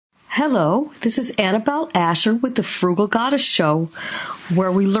Hello, this is Annabelle Asher with the Frugal Goddess Show,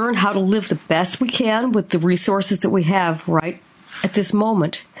 where we learn how to live the best we can with the resources that we have right at this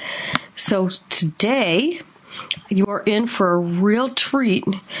moment. So today, you are in for a real treat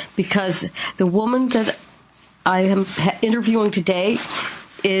because the woman that I am interviewing today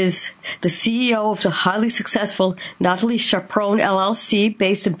is the CEO of the highly successful Natalie Chaperone LLC,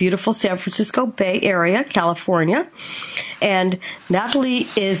 based in beautiful San Francisco Bay Area, California. And Natalie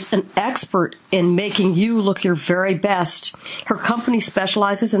is an expert in making you look your very best. Her company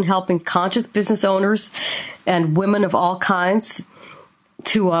specializes in helping conscious business owners and women of all kinds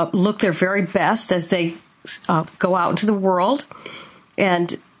to look their very best as they go out into the world.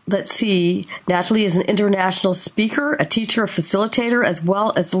 And let's see, Natalie is an international speaker, a teacher, a facilitator, as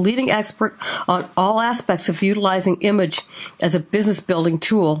well as a leading expert on all aspects of utilizing image as a business building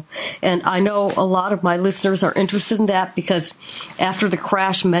tool. And I know a lot of my listeners are interested in that because after the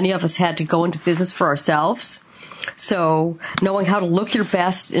crash, many of us had to go into business for ourselves. So knowing how to look your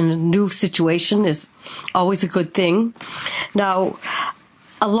best in a new situation is always a good thing. Now,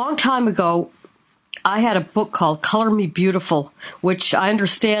 a long time ago, I had a book called Color Me Beautiful, which I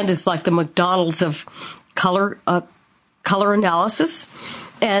understand is like the McDonald's of color analysis.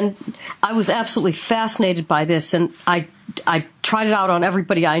 And I was absolutely fascinated by this. And I tried it out on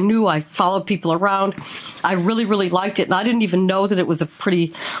everybody I knew. I followed people around. I really, really liked it. And I didn't even know that it was a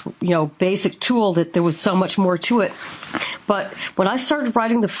pretty, basic tool, that there was so much more to it. But when I started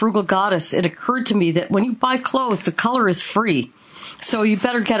writing The Frugal Goddess, it occurred to me that when you buy clothes, the color is free. So you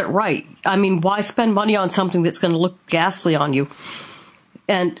better get it right. I mean, why spend money on something that's going to look ghastly on you?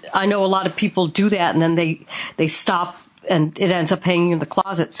 And I know a lot of people do that, and then they stop, and it ends up hanging in the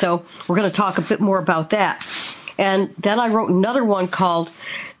closet. So we're going to talk a bit more about that. And then I wrote another one called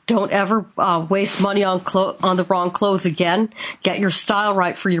Don't Ever Waste Money on the Wrong Clothes Again. Get your style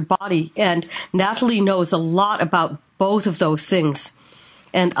right for your body. And Natalie knows a lot about both of those things.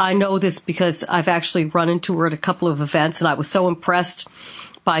 And I know this because I've actually run into her at a couple of events, and I was so impressed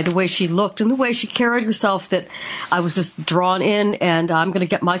by the way she looked and the way she carried herself that I was just drawn in, and I'm going to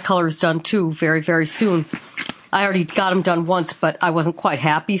get my colors done too very, very soon. I already got them done once, but I wasn't quite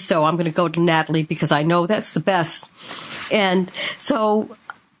happy, so I'm going to go to Natalie because I know that's the best. And so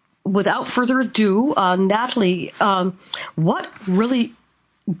without further ado, Natalie, what really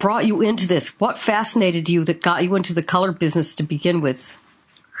brought you into this? What fascinated you that got you into the color business to begin with?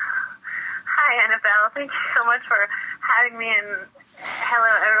 Hi, Annabelle. Thank you so much for having me, and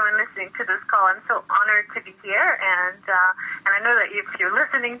hello, everyone listening to this call. I'm so honored to be here, and I know that if you're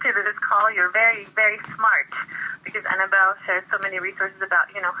listening to this call, you're very, very smart, because Annabelle shares so many resources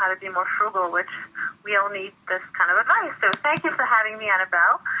about, how to be more frugal, which we all need this kind of advice. So thank you for having me,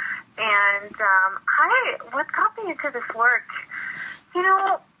 Annabelle. And what got me into this work?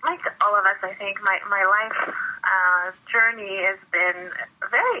 Like all of us, I think, my life journey has been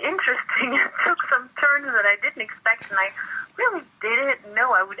very interesting. It took some turns that I didn't expect, and I really didn't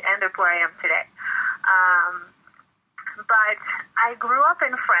know I would end up where I am today. But I grew up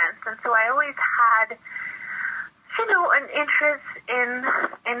in France, and so I always had, an interest in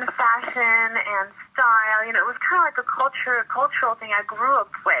fashion and style. It was kind of like a cultural thing I grew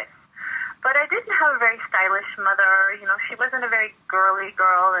up with. But I didn't have a very stylish mother. She wasn't a very girly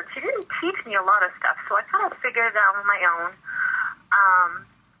girl, and she didn't teach me a lot of stuff. So I kind of figured it out on my own.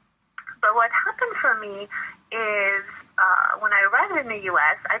 But what happened for me is when I arrived in the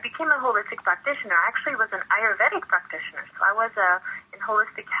U.S., I became a holistic practitioner. I actually was an Ayurvedic practitioner. So I was in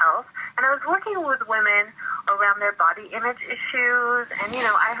holistic health, and I was working with women around their body image issues. And,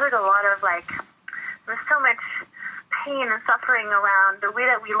 I heard a lot of, there's so much pain and suffering around the way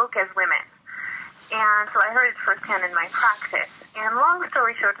that we look as women. And so I heard it firsthand in my practice. And long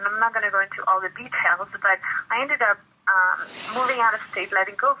story short, and I'm not going to go into all the details, but I ended up moving out of state,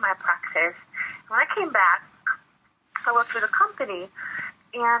 letting go of my practice. When I came back, I worked with a company,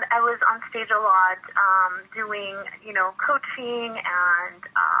 and I was on stage a lot doing, coaching and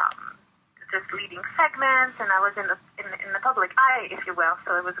just leading segments, and I was in the public eye, if you will.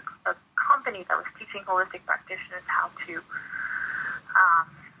 So it was a company that was teaching holistic practitioners how to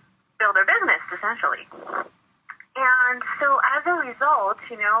build their business, essentially. And so as a result,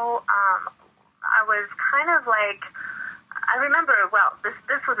 I was kind of like, I remember,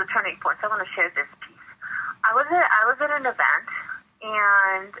 this was a turning point, so I want to share this piece. I was at an event,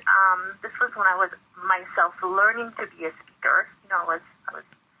 and this was when I was myself learning to be a speaker. I was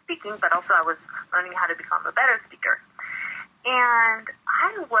speaking, but also I was learning how to become a better speaker. And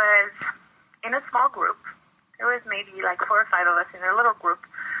I was in a small group. There was maybe 4 or 5 of us in a little group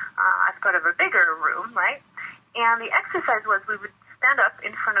as part of a bigger room, right? And the exercise was we would stand up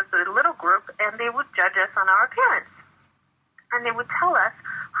in front of the little group, and they would judge us on our appearance. And they would tell us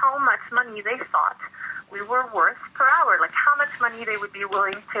how much money they thought we were worth per hour, like how much money they would be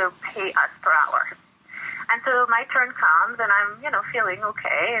willing to pay us per hour. And so my turn comes, and I'm, feeling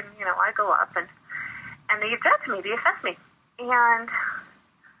okay, and, I go up, and they judge me, they assess me. And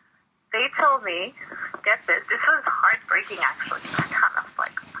they told me, get this was heartbreaking, actually. I kind of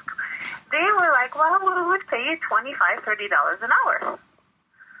like, they were like, well, we would pay you $25, $30 an hour.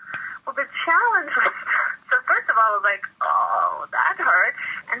 Well, the challenge was, so first of all, I was like, oh, that hurt.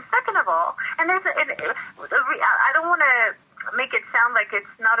 And second of all, I don't want to make it sound like it's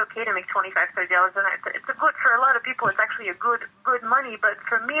not okay to make $25, $30 an hour. It's a good, for a lot of people, it's actually a good money. But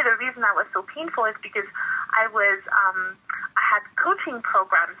for me, the reason that was so painful is because I had coaching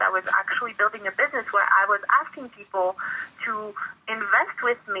programs. I was actually building a business where I was asking people to invest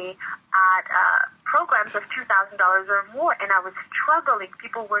with me at programs of $2,000 or more, and I was struggling.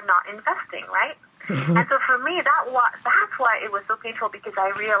 People were not investing, right? Mm-hmm. And so for me, that's why it was so painful, because I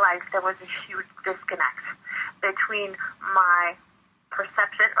realized there was a huge disconnect between my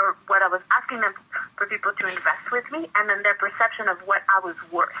perception, or what I was asking them for people to invest with me, and then their perception of what I was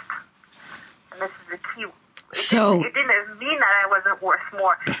worth. And this is the key. It didn't mean that I wasn't worth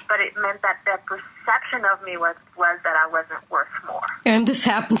more, but it meant that their perception of me was that I wasn't worth more. And this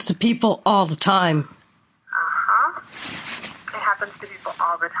happens to people all the time. Uh-huh. It happens to people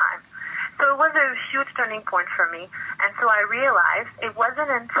all the time. So it was a huge turning point for me. And so I realized it wasn't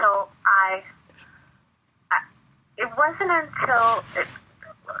until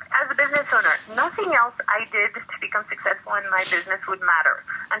as a business owner, nothing else I did to become successful in my business would matter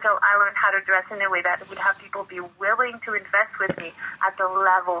until I learned how to dress in a way that would have people be willing to invest with me at the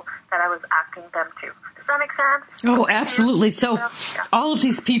level that I was asking them to. Does that make sense? Oh, absolutely. So all of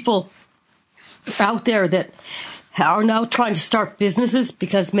these people out there that are now trying to start businesses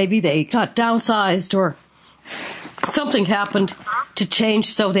because maybe they got downsized or something happened to change,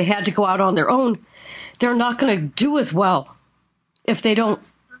 so they had to go out on their own, they're not going to do as well if they don't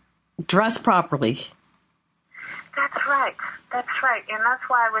dress properly. That's right. And that's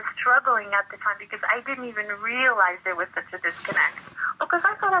why I was struggling at the time, because I didn't even realize there was such a disconnect. Because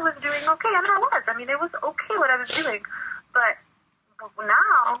I thought I was doing okay, and I was. I mean, it was okay what I was doing. But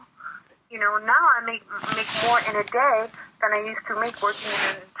now, now I make more in a day than I used to make working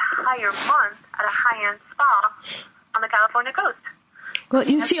an entire month at a high-end spa on the California coast. Well,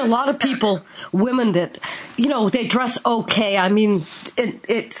 you see a lot of people, women that, they dress okay. I mean,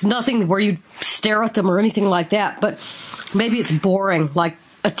 it's nothing where you stare at them or anything like that, but maybe it's boring, like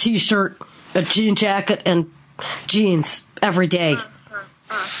a T-shirt, a jean jacket, and jeans every day.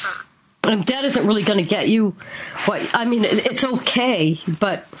 And that isn't really going to get you it's okay,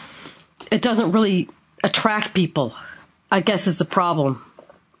 but it doesn't really attract people, I guess, is the problem.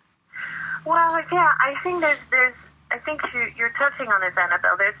 Well, yeah, I think I think you're touching on this,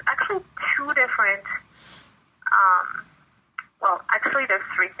 Annabelle. There's actually two different, there's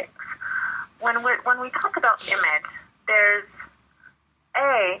three things. When we talk about image, there's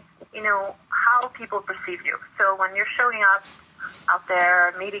how people perceive you. So when you're showing up out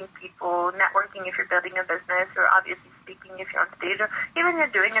there, meeting people, networking if you're building a business, or obviously speaking if you're on stage, or even you're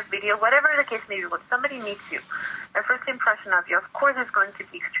doing a video, whatever the case may be, when somebody meets you, their first impression of you, of course, is going to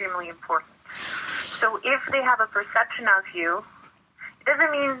be extremely important. So if they have a perception of you, it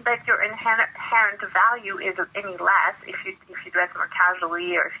doesn't mean that your inherent value is any less if you dress more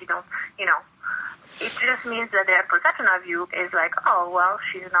casually, or if you don't, it just means that their perception of you is like, oh, well,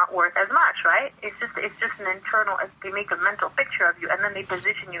 she's not worth as much, right? It's just an internal, they make a mental picture of you, and then they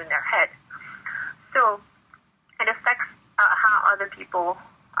position you in their head. So it affects how other people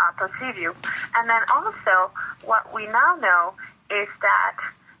perceive you. And then also, what we now know is that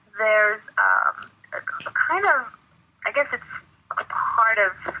there's a kind of, I guess it's a part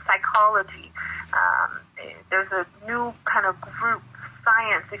of psychology. There's a new kind of group,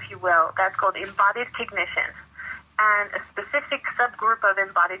 science, if you will, that's called embodied cognition. And a specific subgroup of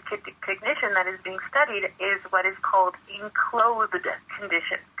embodied cognition that is being studied is what is called enclothed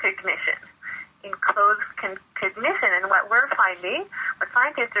cognition. Enclothed cognition. And what we're finding, what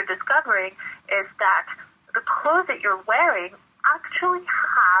scientists are discovering, is that the clothes that you're wearing actually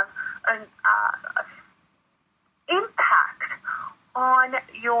have an impact on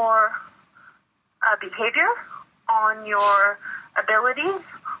your behavior, on your abilities,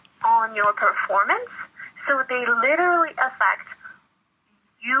 on your performance. So they literally affect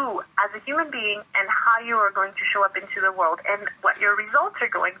you as a human being and how you are going to show up into the world and what your results are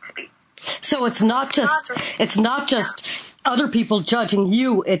going to be. So it's not just other people judging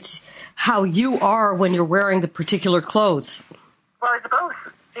you, it's how you are when you're wearing the particular clothes. Well, it's both.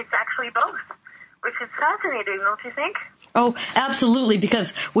 It's actually both, which is fascinating, don't you think? Oh, absolutely,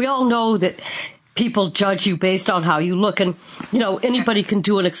 because we all know that people judge you based on how you look. And, anybody can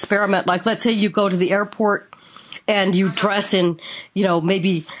do an experiment. Like, let's say you go to the airport and you dress in,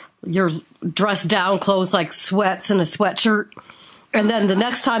 maybe your dress down clothes like sweats and a sweatshirt. And then the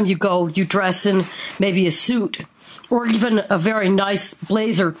next time you go, you dress in maybe a suit or even a very nice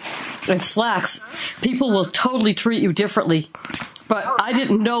blazer and slacks. People will totally treat you differently. But I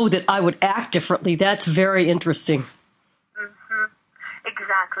didn't know that I would act differently. That's very interesting.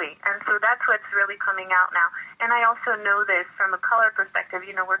 Exactly. And so that's what's really coming out now. And I also know this from a color perspective.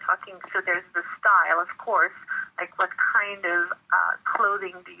 We're talking, so there's the style, of course, like what kind of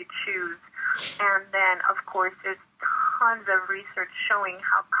clothing do you choose? And then, of course, there's tons of research showing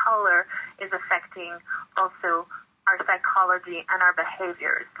how color is affecting also our psychology and our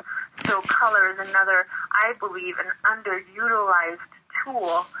behaviors. So color is another, I believe, an underutilized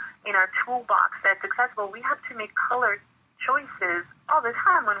tool in our toolbox that's accessible. We have to make color choices all the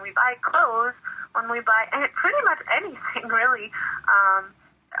time when we buy clothes, when we buy pretty much anything really,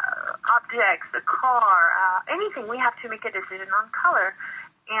 objects, a car, anything. We have to make a decision on color.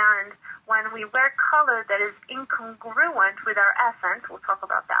 And when we wear color that is incongruent with our essence, we'll talk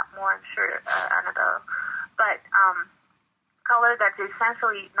about that more, I'm sure, Annabelle, but color that's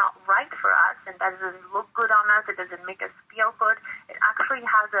essentially not right for us and doesn't look good on us, it doesn't make us feel good, it actually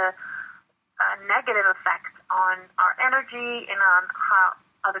has a negative effect on our energy and on how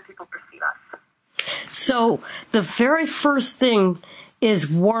other people perceive us. So the very first thing is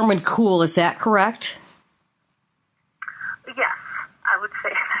warm and cool. Is that correct? Yes, I would say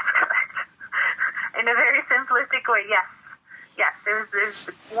that's correct. In a very simplistic way, yes. Yes, there's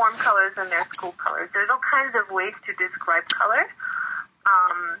warm colors and there's cool colors. There's all kinds of ways to describe color.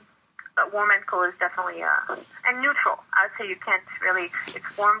 But warm and cool is definitely, and neutral. I would say you can't really,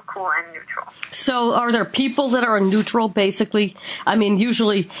 it's warm, cool, and neutral. So are there people that are neutral, basically? I mean,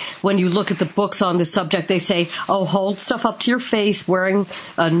 usually when you look at the books on this subject, they say, hold stuff up to your face, wearing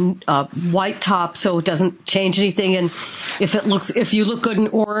a white top so it doesn't change anything. And if you look good in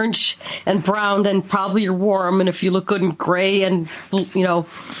orange and brown, then probably you're warm. And if you look good in gray and,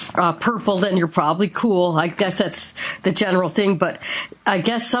 purple, then you're probably cool. I guess that's the general thing. But I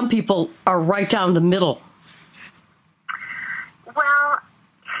guess some people are right down the middle. Well,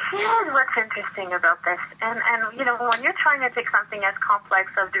 here's what's interesting about this. And when you're trying to take something as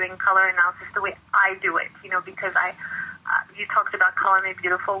complex of doing color analysis the way I do it, because you talked about Color Made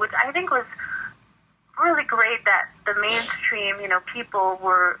Beautiful, which I think was really great that the mainstream, people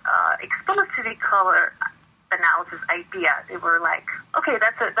were exposed to the color analysis idea. They were like, okay,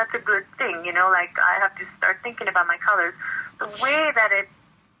 that's a good thing, like I have to start thinking about my colors. The way that it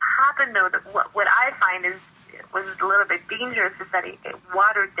happened, though, what I find was a little bit dangerous is that it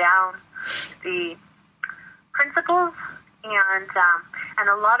watered down the principles, and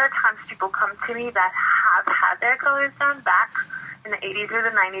a lot of times people come to me that have had their colors done back in the 80s or the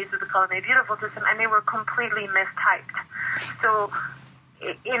 90s with the Color Made Beautiful system, and they were completely mistyped. So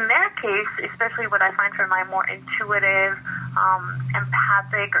in their case, especially what I find for my more intuitive,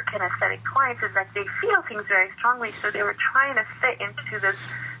 empathic, or kinesthetic clients, is that they feel things very strongly, so they were trying to fit into these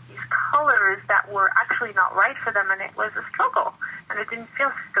colors that were actually not right for them, and it was a struggle, and it didn't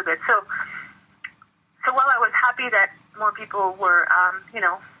feel so good. So while I was happy that more people were,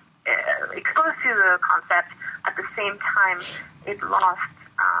 exposed to the concept, at the same time, it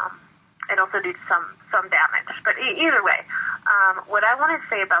also did some damage. But either way, what I want to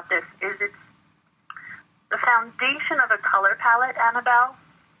say about this is it's the foundation of a color palette, Annabelle,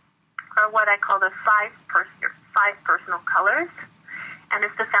 are what I call the five personal colors, and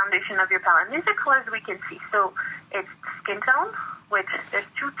it's the foundation of your palette. And these are colors we can see. So it's skin tone, which there's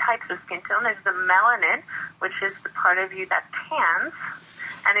two types of skin tone. There's the melanin, which is the part of you that tans.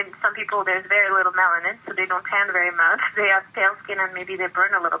 And in some people, there's very little melanin, so they don't tan very much. They have pale skin and maybe they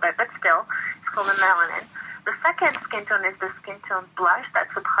burn a little bit, but still, it's called the melanin. The second skin tone is the skin tone blush.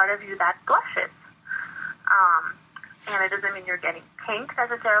 That's the part of you that blushes. And it doesn't mean you're getting pink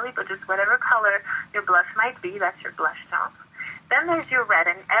necessarily, but just whatever color your blush might be, that's your blush tone. Then there's your red,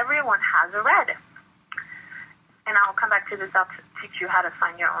 and everyone has a red. And I'll come back to this. I'll teach you how to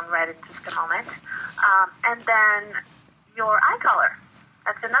find your own red in just a moment. And then your eye color.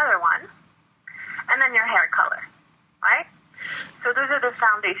 That's another one. And then your hair color, right? So those are the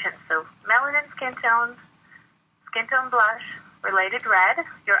foundations. So melanin skin tone blush, related red,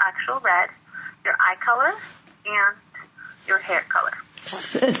 your actual red, your eye color, and your hair color.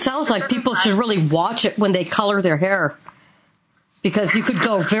 It sounds like people should really watch it when they color their hair, because you could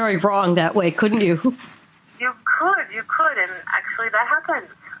go very wrong that way, couldn't you? You could, you could, and actually that happens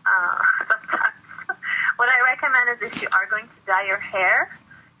sometimes. What I recommend is if you are going to dye your hair,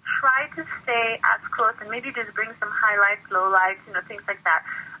 try to stay as close, and maybe just bring some highlights, lowlights, things like that.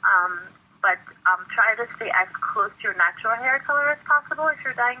 But try to stay as close to your natural hair color as possible if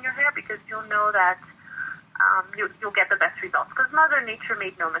you're dyeing your hair, because you'll know that you'll get the best results. Because Mother Nature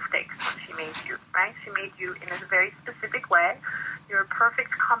made no mistakes when she made you, right? She made you in a very specific way. You're a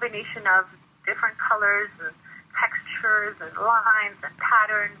perfect combination of different colors and textures and lines and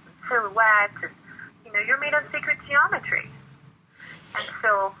patterns and silhouettes. And, you're made of sacred geometry. And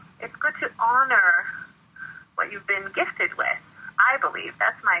so it's good to honor what you've been gifted with. I believe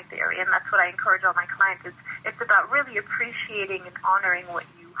that's my theory, and that's what I encourage all my clients. It's about really appreciating and honoring what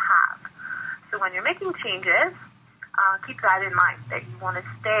you have. So when you're making changes, keep that in mind, that you want to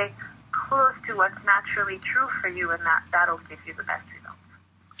stay close to what's naturally true for you, and that'll give you the best results.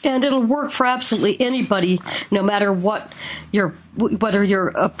 And it'll work for absolutely anybody, no matter whether you're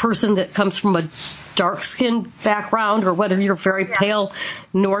a person that comes from a dark-skinned background or whether you're a very pale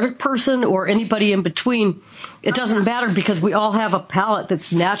Nordic person or anybody in between. It doesn't matter, because we all have a palette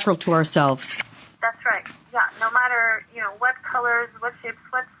that's natural to ourselves. That's right. Yeah, no matter, what colors, what shapes,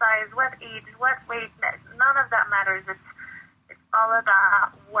 what size, what age, what weight, none of that matters. It's all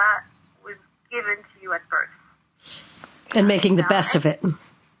about what was given to you at birth. And making the best of it.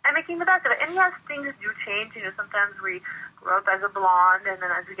 And making the best of it. And yes, things do change. Sometimes we grow up as a blonde, and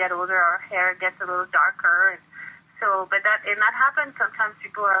then as we get older, our hair gets a little darker. And so, but that happens. Sometimes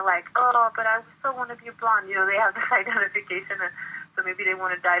people are like, oh, but I still want to be a blonde. They have this identification, and so maybe they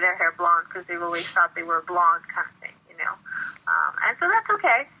want to dye their hair blonde because they've always thought they were a blonde kind of thing, And so that's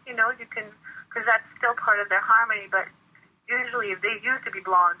okay. You can, because that's still part of their harmony. But usually, if they used to be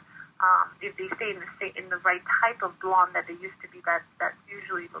blonde, if they stay in the right type of blonde that they used to be, that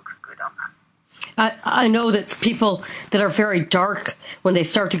usually looks good on them. I know that people that are very dark, when they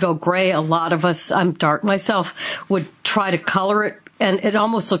start to go gray, a lot of us, I'm dark myself, would try to color it, and it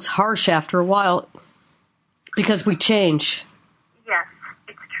almost looks harsh after a while because we change. Yes,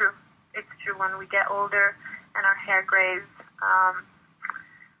 it's true. It's true. When we get older and our hair grays,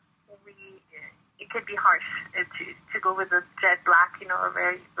 it could be harsh to go with a jet black, a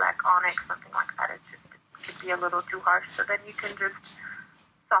very black onyx, something like that. It could be a little too harsh. So then you can just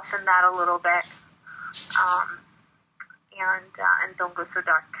soften that a little bit, and don't go so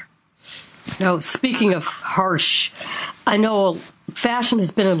dark. No, speaking of harsh, I know fashion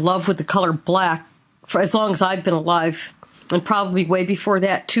has been in love with the color black for as long as I've been alive, and probably way before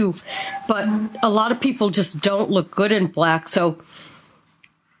that too. But a lot of people just don't look good in black. So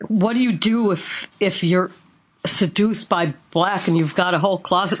what do you do if you're seduced by black and you've got a whole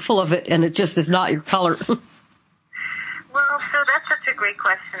closet full of it and it just is not your color? Well, so that's such a great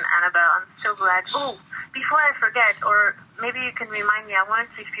question, Annabelle. I'm so glad. Oh, before I forget, or maybe you can remind me, I want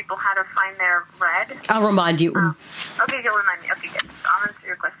to teach people how to find their red. I'll remind you. Okay, you'll remind me. Okay, good. I'll answer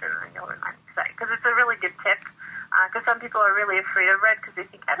your question and then you'll remind me. Sorry, because it's a really good tip. Because some people are really afraid of red because they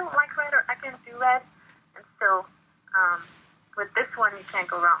think, I don't like red or I can't do red. And so with this one, you can't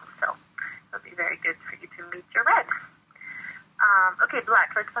go wrong. So it'll be very good for you to meet your red. Okay,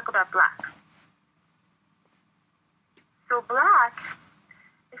 black. Let's talk about black. So black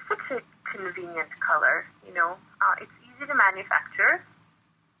is such a convenient color, it's easy to manufacture.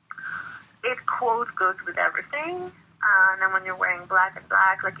 It, quote, goes with everything. And then when you're wearing black and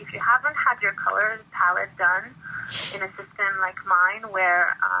black, like if you haven't had your color palette done in a system like mine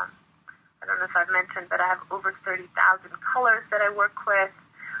where, I don't know if I've mentioned, but I have over 30,000 colors that I work with.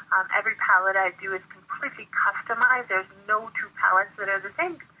 Every palette I do is completely customized. There's no two palettes that are the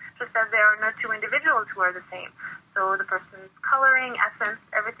same, just as there are no two individuals who are the same. So the person's coloring, essence,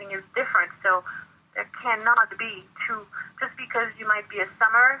 everything is different. So there cannot be two, just because you might be a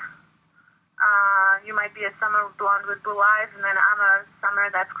summer blonde with blue eyes, and then I'm a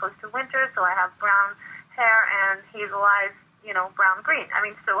summer that's close to winter, so I have brown hair and hazel eyes, brown-green. I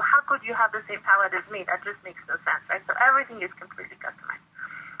mean, so how could you have the same palette as me? That just makes no sense, right? So everything is completely customized.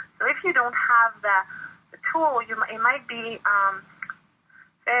 So if you don't have the tool, it might be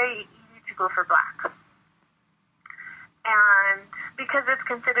very easy to go for black. And because it's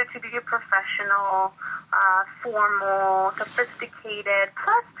considered to be a professional, formal, sophisticated,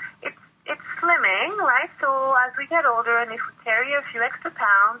 plus it's slimming, right? So as we get older and if we carry a few extra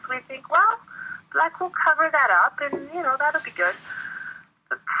pounds, we think, well, black will cover that up and, that'll be good.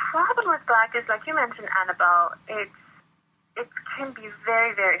 The problem with black is, like you mentioned, Annabelle, it can be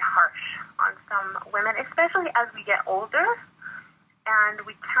very, very harsh on some women, especially as we get older, and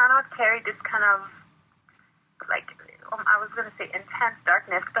we cannot carry this kind of, like, I was going to say intense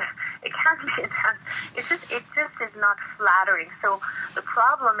darkness, but it can't be intense. It just is not flattering. So the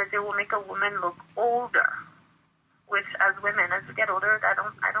problem is it will make a woman look older, which as women, as we get older,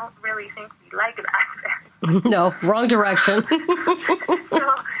 I don't really think we like that. No, wrong direction.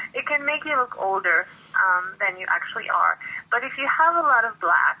 So it can make you look older than you actually are. But if you have a lot of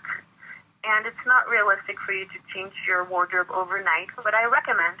black, and it's not realistic for you to change your wardrobe overnight, what I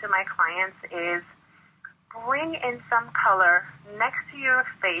recommend to my clients is bring in some color next to your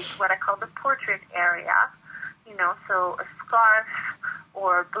face, what I call the portrait area, so a scarf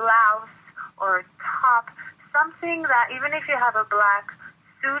or a blouse or a top, something that even if you have a black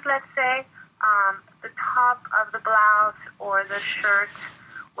suit, let's say, the top of the blouse or the shirt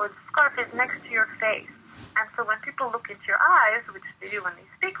or the scarf is next to your face. And so when people look into your eyes, which they do when they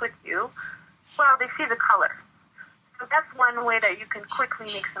speak with you, well, they see the color. So that's one way that you can quickly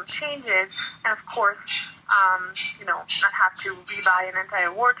make some changes and, of course, not have to rebuy an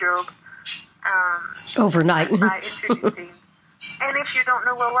entire wardrobe overnight. By introducing. And if you don't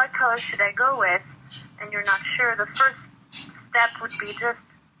know, well, what color should I go with, and you're not sure, the first step would be just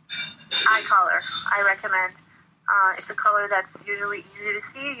eye color. I recommend. It's a color that's usually easy to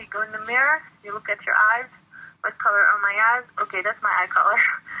see. You go in the mirror, you look at your eyes. What color are my eyes? Okay, that's my eye color.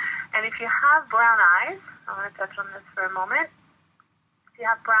 And if you have brown eyes, I want to touch on this for a moment. If you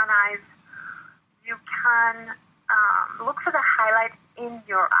have brown eyes, you can look for the highlight in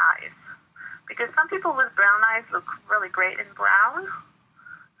your eyes. Because some people with brown eyes look really great in brown.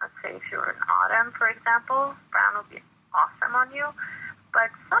 Let's say if you're in autumn, for example, brown will be awesome on you. But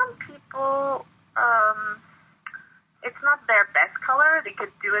some people, it's not their best color. They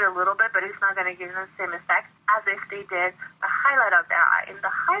could do it a little bit, but it's not going to give them the same effect as if they did the highlight of their eye. And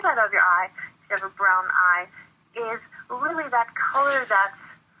the highlight of your eye, if you have a brown eye, is really that color that's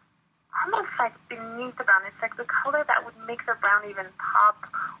almost like beneath the brown. It's like the color that would make the brown even pop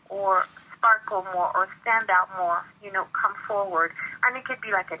or sparkle more or stand out more, come forward. And it could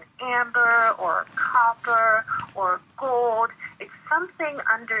be like an amber or a copper or gold. It's something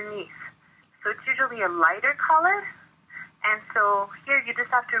underneath. So it's usually a lighter color. And so here you just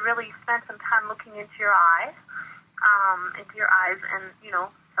have to really spend some time looking into your eyes and,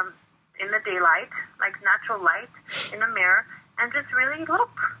 some in the daylight, like natural light in a mirror, and just really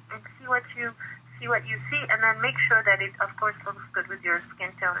look and see what you see, and then make sure that it, of course, looks good with your skin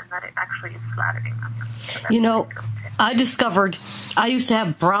tone and that it actually is flattering on you. So I discovered I used to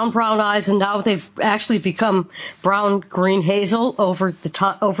have brown eyes, and now they've actually become brown, green, hazel over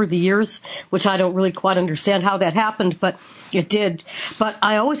the years, which I don't really quite understand how that happened, but it did. But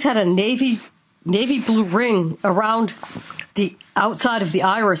I always had a navy blue ring around the outside of the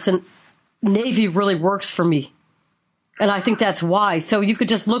iris, and navy really works for me. And I think that's why. So you could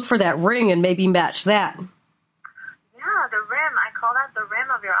just look for that ring and maybe match that. Yeah, the rim. I call that the rim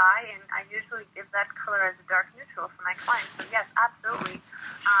of your eye, and I usually give that color as a dark neutral for my clients. So yes, absolutely.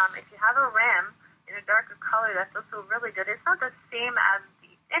 If you have a rim in a darker color, that's also really good. It's not the same as the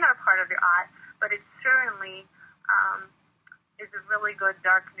inner part of your eye, but it certainly is a really good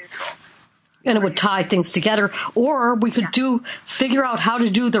dark neutral. And it would tie things together. Or we could figure out how to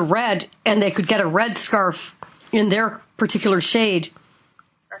do the red, and they could get a red scarf in their particular shade.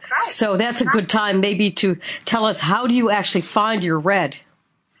 That's right. So that's a good time maybe to tell us, how do you actually find your red?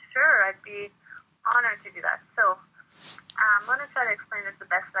 Sure, I'd be honored to do that. So I'm going to try to explain this the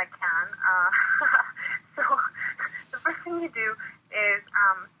best I can. So the first thing you do is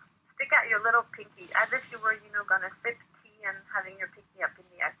stick out your little pinky as if you were, going to sip tea and having your pinky up in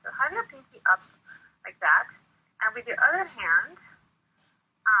the air. So have your pinky up like that. And with your other hand,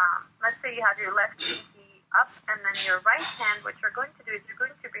 let's say you have your left pinky up, and then your right hand, what you're going to do is you're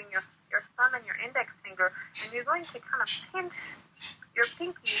going to bring your thumb and your index finger, and you're going to kind of pinch your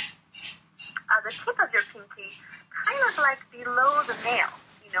pinky, the tip of your pinky, kind of like below the nail,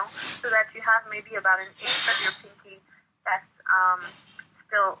 so that you have maybe about an inch of your pinky that's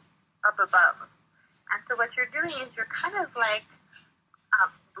still up above. And so what you're doing is you're kind of like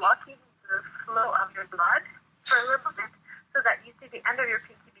blocking the flow of your blood for a little bit, so that you see the end of your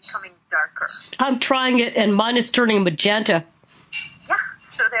pinky becoming darker. I'm trying it, and mine is turning magenta. Yeah,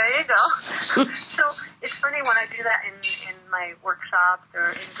 so there you go. So it's funny when I do that in my workshops or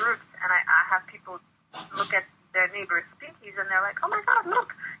in groups, and I have people look at their neighbors' pinkies, and they're like, oh my God,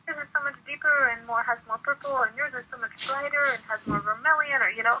 look, yours is so much deeper and has more purple, and yours is so much brighter and has more vermilion, or,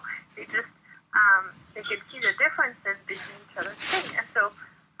 they just, they can see the differences between each other's skin, and so,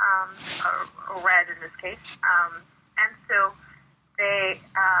 or red in this case, and so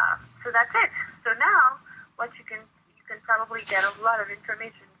so that's it. So now, what you can probably get a lot of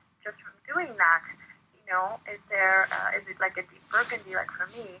information just from doing that. Is it like a deep burgundy? Like for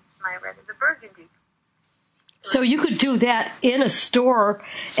me, my red is a burgundy. So you could do that in a store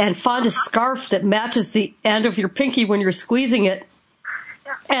and find a scarf that matches the end of your pinky when you're squeezing it.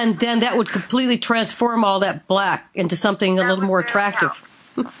 Yeah. And then that would completely transform all that black into something a little more attractive.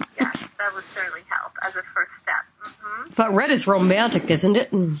 Yes, that would certainly help as a first step. Mm-hmm. But red is romantic, isn't it?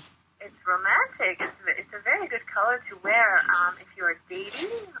 It's romantic. It's a very good color to wear if you're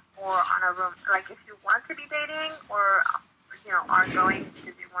dating or on a room. Like if you want to be dating or are going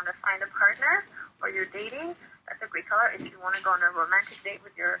because you want to find a partner or you're dating. That's a great color. If you want to go on a romantic date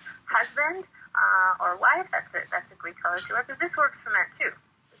with your husband or wife, that's a great color to wear. Because this works for men too.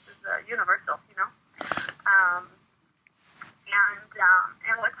 This is universal,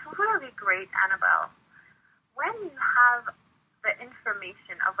 And what's really great, Annabelle, when you have the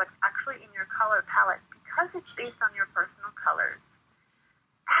information of what's actually in your color palette, because it's based on your personal colors,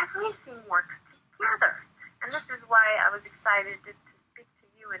 everything works together. And this is why I was excited to speak to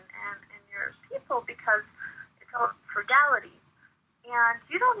you and your people, because it's all frugality. And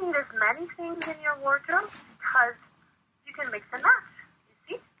you don't need as many things in your wardrobe because you can mix and match, you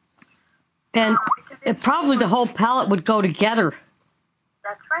see? And probably the whole palette would go together.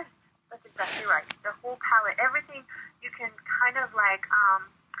 That's right. That's exactly right. The whole palette, everything you can kind of like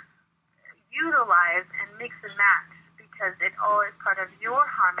utilize and mix and match because it all is part of your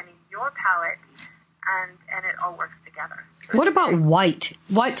harmony, your palette, and it all works together. What about white?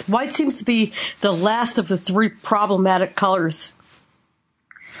 White seems to be the last of the three problematic colors.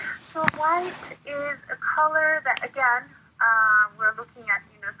 So white is a color that, again, we're looking at,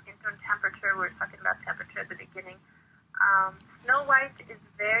 skin tone temperature. We were talking about temperature at the beginning. Snow white is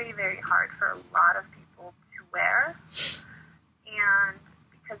very, very hard for a lot of people to wear, and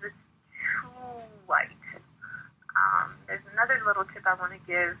because it's too white. There's another little tip I want to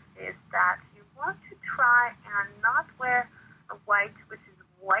give is that you want to try and not wear a white which is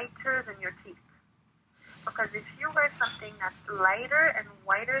whiter than your teeth. Because if you wear something that's lighter and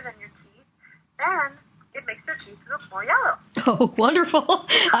whiter than your teeth, then it makes your teeth look more yellow. Oh, wonderful.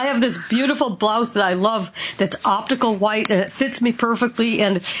 I have this beautiful blouse that I love that's optical white, and it fits me perfectly,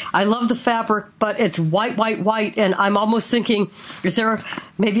 and I love the fabric, but it's white, and I'm almost thinking,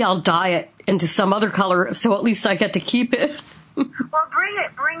 maybe I'll dye it into some other color, so at least I get to keep it. Well, bring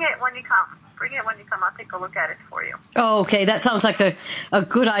it when you come. Bring it when you come. I'll take a look at it for you. Oh, okay. That sounds like a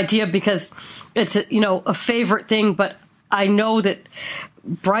good idea because it's, a favorite thing, but I know that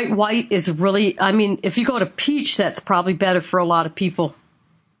bright white is really, if you go to peach, that's probably better for a lot of people.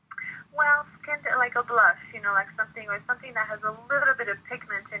 Well, like a blush, like something that has a little bit of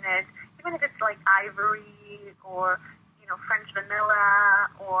pigment in it, even if it's like ivory or, French vanilla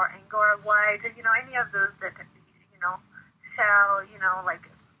or Angora white, any of those that, shell, like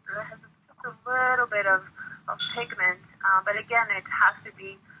that has just a little bit of pigment, but again, it has to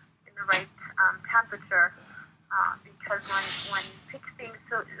be in the right temperature. Because when you pick things,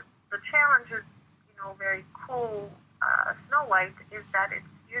 so the challenge is, very cool Snow White is that it's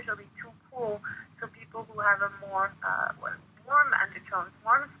usually too cool. So people who have a more warm undertones,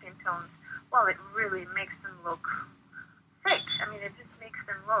 warm skin tones, well, it really makes them look fake. It just makes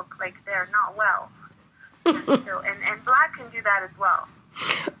them look like they're not well. And black can do that as well.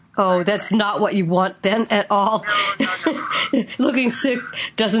 Oh, that's not what you want then at all. No. Looking sick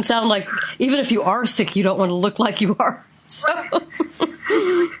doesn't sound like, even if you are sick, you don't want to look like you are. So,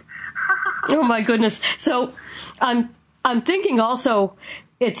 oh my goodness. So I'm thinking also,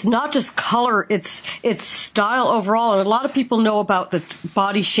 it's not just color, it's style overall. And a lot of people know about the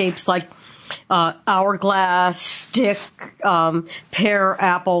body shapes like hourglass, stick, pear,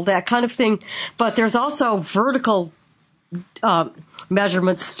 apple, that kind of thing. But there's also vertical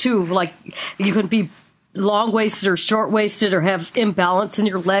measurements too. Like you can be long-waisted or short-waisted or have imbalance in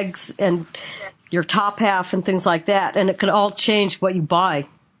your legs and your top half and things like that. And it can all change what you buy.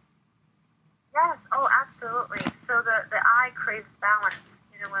 Yes. Oh, absolutely. So the eye craves balance.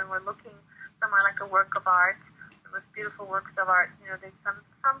 When we're looking somewhere like a work of art, the most beautiful works of art, there's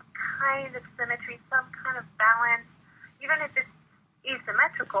some kind of symmetry, some kind of balance. Even if it's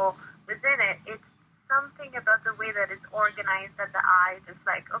asymmetrical within it, it's something about the way that it's organized that the eye is just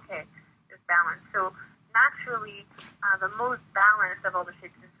like, okay, there's balance. So naturally, the most balanced of all the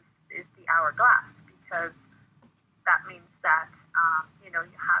shapes is the hourglass, because that means that, you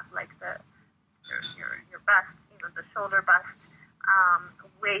have like your bust, the shoulder bust,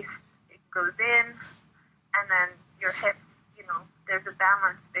 waist, it goes in, and then your hips, there's a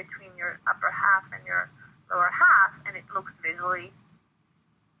balance between your upper half and your lower half, and it looks visually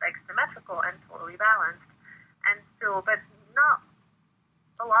like symmetrical and totally balanced. And so, but not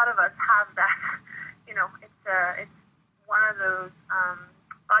a lot of us have that, it's one of those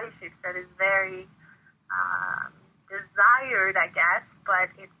body shapes that is very desired, I guess,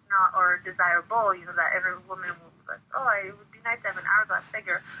 but it's not, or desirable, that every woman will be like, oh, it would be nice to have an hourglass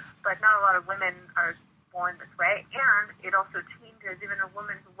figure, but not a lot of women are born this way, and it also changes. Even a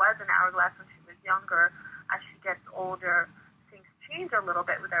woman who was an hourglass when she was younger, as she gets older, things change a little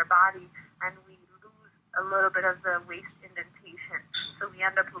bit with our body, and we lose a little bit of the waist indentation, so we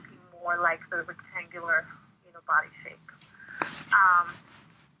end up looking more like the rectangular, body shape.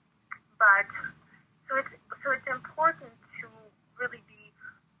 But so it's important to really be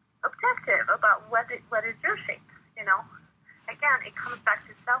objective about what is your shape. Again, it comes back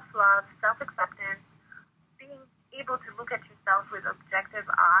to self-love, self-acceptance, being able to look at yourself with objective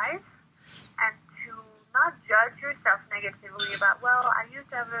eyes, and to not judge yourself negatively about, well, I used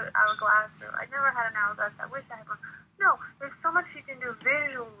to have an hourglass, or I never had an hourglass, I wish I had one. No, there's so much you can do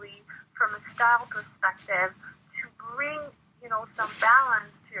visually from a style perspective to bring, some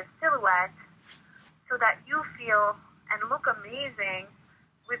balance to your silhouette so that you feel and look amazing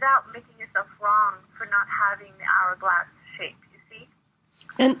without making yourself wrong for not having the hourglass shape, you see?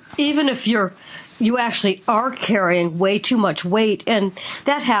 And even if you actually are carrying way too much weight, and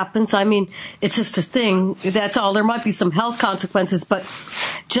that happens, it's just a thing, that's all. There might be some health consequences, but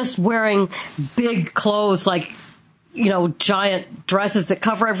just wearing big clothes like, giant dresses that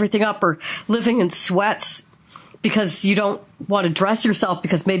cover everything up, or living in sweats because you don't want to dress yourself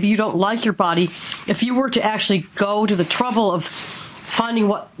because maybe you don't like your body. If you were to actually go to the trouble of finding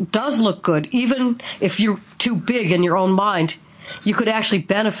what does look good, even if you're too big in your own mind, you could actually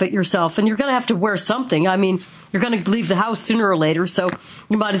benefit yourself. And you're going to have to wear something. You're going to leave the house sooner or later, so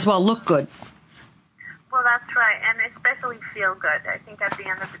you might as well look good. Well, that's right, and especially feel good. I think at the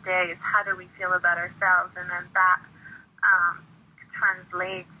end of the day is how do we feel about ourselves, and then that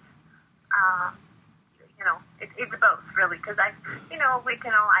translates, it's both, really, because we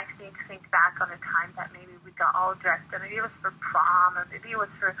can all, I think back on a time that maybe we got all dressed, and maybe it was for prom, or maybe it was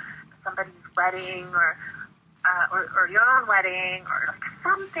for somebody's wedding, or your own wedding, or like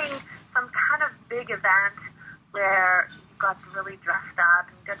something, some kind of big event where you got really dressed up,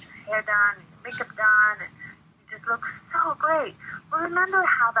 and you got your hair done, and your makeup done, and you just look so great. Well, remember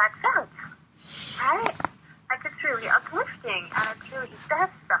how that felt, right? Like, it's really uplifting, and it really does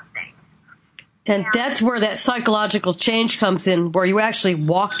something. And that's where that psychological change comes in, where you actually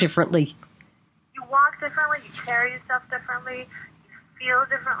walk differently. You walk differently, you carry yourself differently, you feel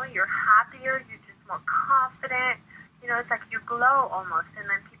differently, you're happier, you're just more confident. It's like you glow almost, and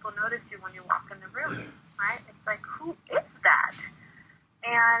then people notice you when you walk in the room, right? It's like, who is that?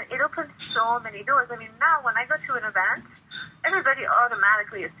 And it opens so many doors. Now when I go to an event, everybody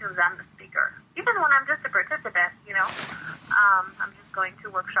automatically assumes I'm the speaker. Even when I'm just a participant, I'm just going to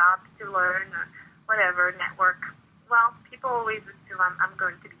workshops to learn or whatever, network. Well, people always assume I'm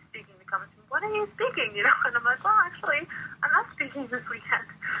going to be speaking. They come and say, what are you speaking? And I'm like, well, actually, I'm not speaking this weekend.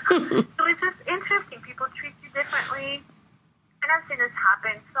 So it's just interesting. People treat you differently. And I've seen this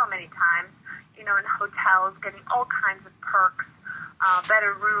happen so many times, in hotels, getting all kinds of perks,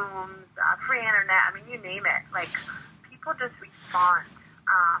 better rooms, free internet. You name it. Like, people just respond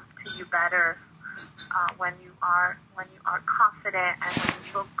to you better when you are confident, and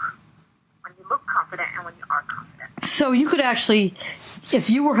when you look confident, and when you are confident. So you could actually, if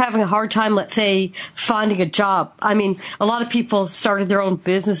you were having a hard time, let's say, finding a job. A lot of people started their own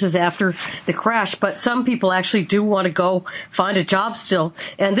businesses after the crash, but some people actually do want to go find a job still.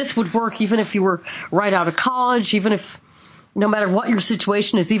 And this would work even if you were right out of college, even if, no matter what your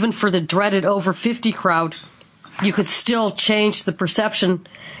situation is, even for the dreaded over 50 crowd, you could still change the perception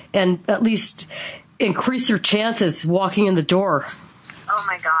and at least increase your chances walking in the door. Oh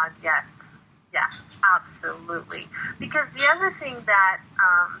my God, yes. Yes, absolutely. Because the other thing that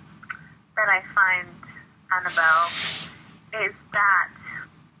I find, Annabelle, is that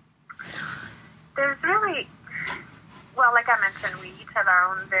there's really, well, like I mentioned, we each have our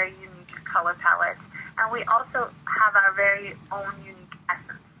own very unique color palette, and we also have our very own unique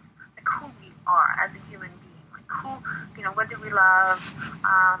essence, like who we are as a human being, like who, what do we love?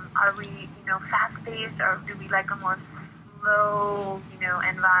 Are we, fast-paced, or do we like a more slow,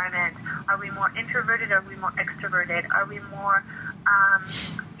 environment? Are we more introverted? Are we more extroverted? Are we more,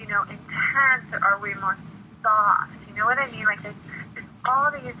 intense? Or are we more soft? You know what I mean? Like, there's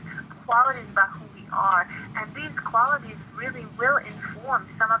all these qualities about who we are, and these qualities really will inform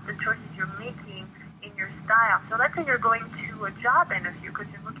some of the choices you're making in your style. So let's say you're going to a job interview because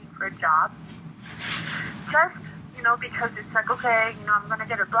you're looking for a job. Just, because it's like, okay, I'm going to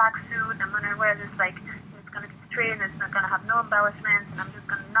get a black suit, I'm going to wear this, it's going to be straight, and it's not going to have no embellishments, and I'm just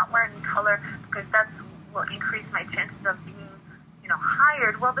going to not wear any color because that's will increase my chances of being,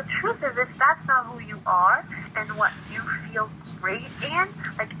 hired. Well, the truth is, if that's not who you are and what you feel great in,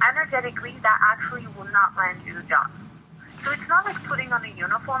 like energetically, that actually will not land you the job. So it's not like putting on a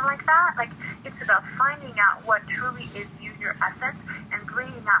uniform like that. Like, it's about finding out what truly is you, your essence, and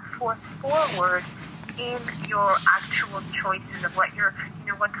bringing that forth forward in your actual choices of what your,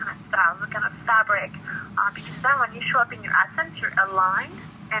 what kind of style, what kind of fabric. Because then when you show up in your essence, you're aligned,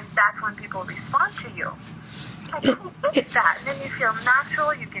 and that's when people respond to you. Like, who is that? And then you feel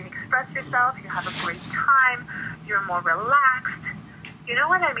natural, you can express yourself, you have a great time, you're more relaxed. You know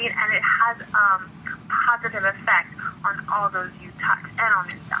what I mean? And it has positive effect on all those you touch and on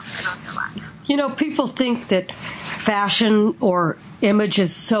yourself and on your life. People think that fashion or image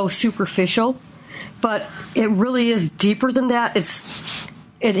is so superficial, but it really is deeper than that.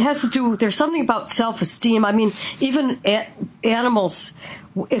 It has to do, there's something about self-esteem. I mean, even animals,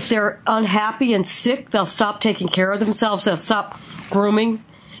 if they're unhappy and sick, they'll stop taking care of themselves. They'll stop grooming,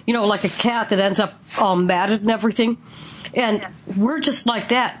 like a cat that ends up all matted and everything. And we're just like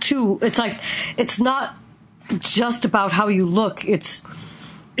that, too. It's like, it's not just about how you look. It's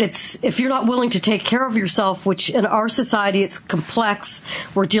if you're not willing to take care of yourself, which in our society, it's complex.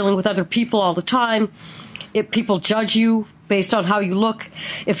 We're dealing with other people all the time. People judge you based on how you look.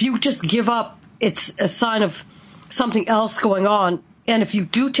 If you just give up, it's a sign of something else going on. And if you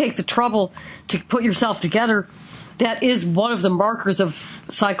do take the trouble to put yourself together, that is one of the markers of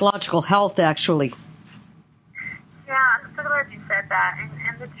psychological health, actually. Yeah, I'm so glad you said that.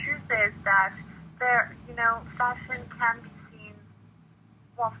 And the truth is that fashion can be seen.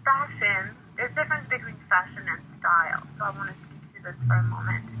 Well, fashion, there's a difference between fashion and style. So I want to speak to this for a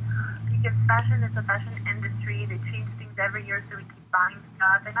moment. Because fashion is a fashion industry. They change things every year, so we keep buying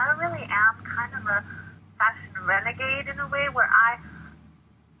stuff. And I really am kind of a fashion renegade in a way where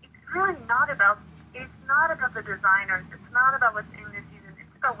it's really not about the designers. It's not about what's in the season.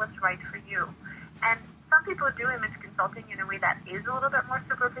 It's about what's right for you. And some people do image consulting in a way that is a little bit more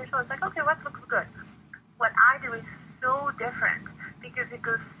superficial. It's like, okay, what looks good? What I do is so different because it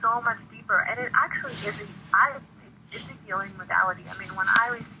goes so much deeper. And it actually is it's a healing modality. I mean, when I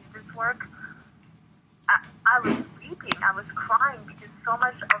received this work, I was weeping. I was crying because so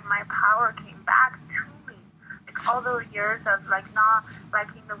much of my power came back to me. Like all those years of not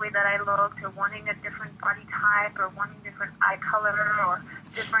liking the way that I looked, or wanting a different body type, or wanting different eye color, or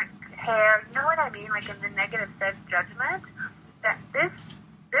different hair. You know what I mean? Like in the negative self-judgment. That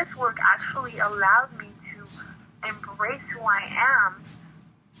this work actually allowed me to embrace who I am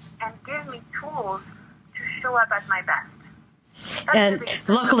and give me tools to show up as my best. And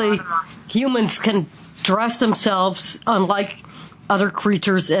luckily, humans can dress themselves unlike other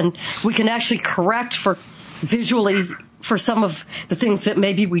creatures, and we can actually correct visually for some of the things that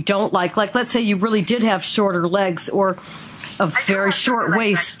maybe we don't like. Like, let's say you really did have shorter legs or a very short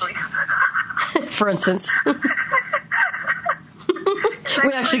waist, for instance.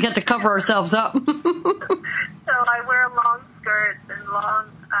 We actually get to cover ourselves up. So I wear long skirts and long,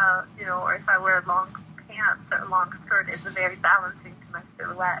 or if I wear long pants or long skirt, it's very balancing to my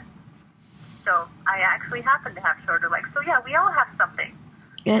silhouette. So I actually happen to have shorter legs. So yeah, we all have something.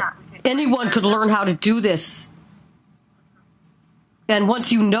 Anyone could learn how to do this. And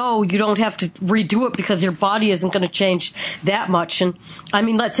once you know, you don't have to redo it because your body isn't going to change that much. And I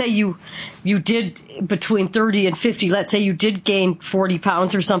mean, let's say you did between 30 and 50, let's say you did gain 40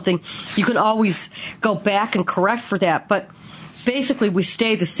 pounds or something. You can always go back and correct for that. But basically, we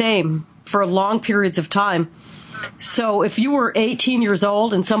stay the same for long periods of time. So if you were 18 years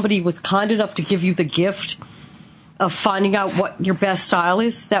old and somebody was kind enough to give you the gift of finding out what your best style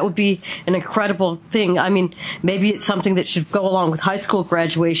is, that would be an incredible thing. I mean, maybe it's something that should go along with high school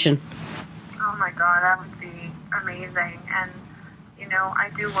graduation. Oh my God, that would be amazing. And,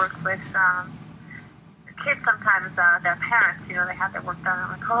 I do work with kids sometimes, their parents, they have their work done. I'm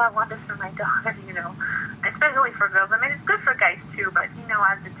like, oh, I want this for my daughter, especially for girls. I mean, it's good for guys too, but,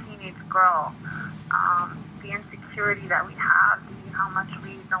 as a teenage girl, the insecurity that we have, how much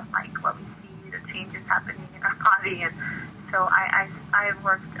we don't like what we see, the changes happening in our body. And so I've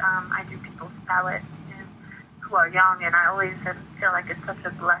worked, I do people's palette who are young, and I always feel like it's such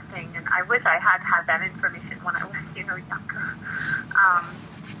a blessing. And I wish I had that information when I was, younger.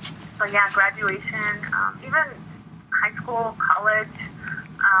 So yeah, graduation, even high school, college,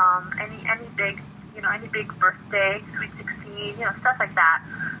 any big, any big birthday, sweet 16, stuff like that,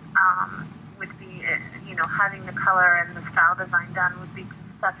 would be, having the color and the style design done would be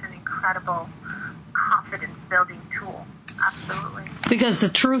such an incredible confidence building tool. Absolutely. Because the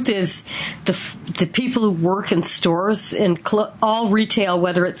truth is, the people who work in stores, in all retail,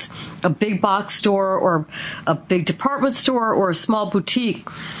 whether it's a big box store or a big department store or a small boutique,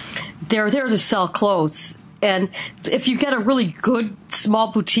 they're there to sell clothes. And if you get a really good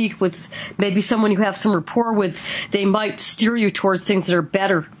small boutique with maybe someone you have some rapport with, they might steer you towards things that are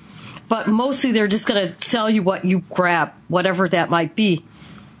better. But mostly they're just going to sell you what you grab, whatever that might be.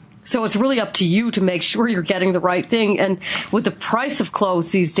 So it's really up to you to make sure you're getting the right thing. And with the price of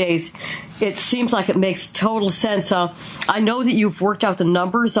clothes these days, it seems like it makes total sense. I know that you've worked out the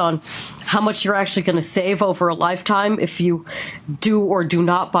numbers on how much you're actually going to save over a lifetime if you do or do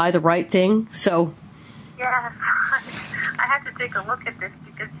not buy the right thing. So, yes, I had to take a look at this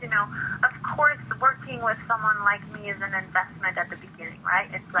because, of course, working with someone like me is an investment at the beginning, right?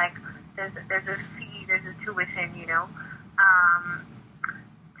 It's like there's a fee, there's a tuition,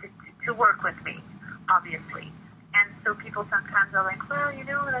 to work with me, obviously. And so people sometimes are like, well,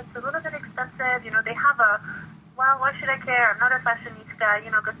 that's a little bit expensive. They have why should I care? I'm not a fashionista,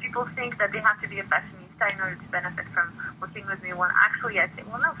 because people think that they have to be a fashionista in order to benefit from working with me. When actually I say,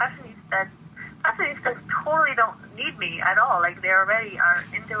 well, no, fashionistas totally don't need me at all. Like, they already are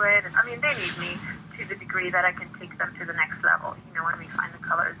into it. And, they need me to the degree that I can take them to the next level, when we find the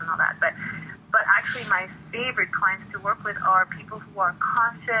colors and all that. But actually my favorite clients to work with are people who are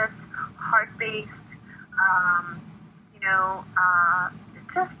conscious, heart-based,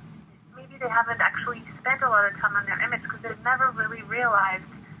 just maybe they haven't actually spent a lot of time on their image because they've never really realized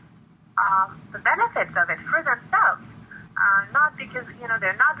the benefits of it for themselves. Not because,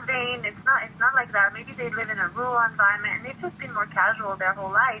 they're not vain, it's not like that. Maybe they live in a rural environment and they've just been more casual their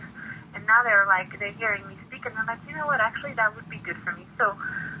whole life, and now they're hearing me speak and they're like, actually that would be good for me. So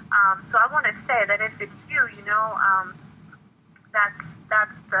I want to say that if it's you,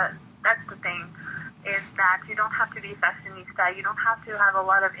 that's the thing, is that you don't have to be a fashionista, you don't have to have a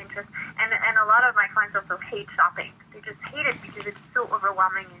lot of interest, and a lot of my clients also hate shopping. They just hate it because it's so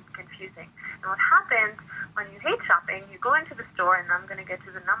overwhelming and confusing. And what happens when you hate shopping, you go into the store, and I'm going to get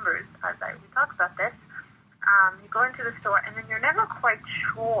to the numbers as we talk about this, you go into the store, and then you're never quite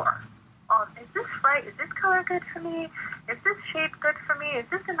sure, is this right? Is this color good for me? Is this shape good for me? Is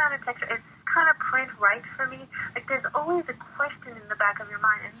this amount of texture? Is this kind of print right for me? Like, there's always a question in the back of your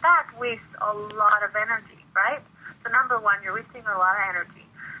mind, and that wastes a lot of energy, right? So number one, you're wasting a lot of energy.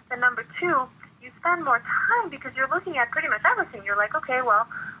 Then number two, you spend more time because you're looking at pretty much everything. You're like, okay, well,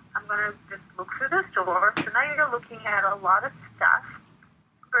 I'm going to just look through the store. So now you're looking at a lot of stuff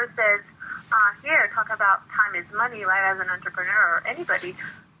versus here, talk about time is money, right? As an entrepreneur or anybody,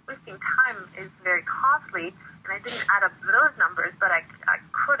 wasting time is very costly, and I didn't add up those numbers, but I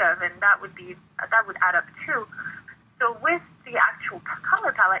could have, and that would add up too. So with the actual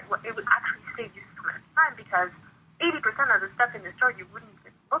color palette, it would actually save you so much time because 80% of the stuff in the store you wouldn't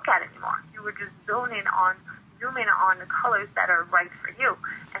even look at anymore. You would just zoom in on the colors that are right for you,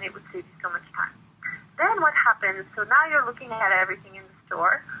 and it would save you so much time. Then what happens? So now you're looking at everything in the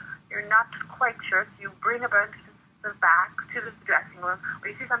store. You're not quite sure, so you bring a bunch of back to the dressing room, or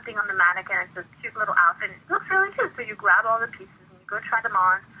you see something on the mannequin, it's a cute little outfit, and it looks really cute, so you grab all the pieces and you go try them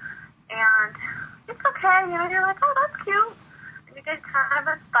on, and it's okay, you're like, oh, that's cute, and you get kind of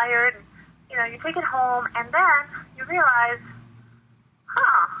inspired, and, you take it home, and then you realize,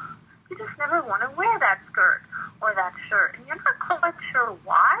 you just never want to wear that skirt or that shirt, and you're not quite sure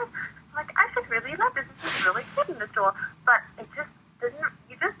why. Like, I should really love this. This is really cute in the store, but it just doesn't.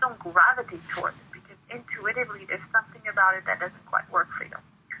 You just don't gravitate towards it because intuitively there's something about it that doesn't quite work for you.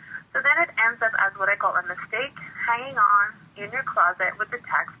 So then it ends up as what I call a mistake hanging on in your closet with the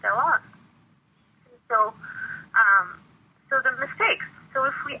tag still on. And so the mistakes. So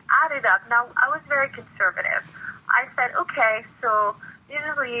if we add it up, now I was very conservative. I said, okay, so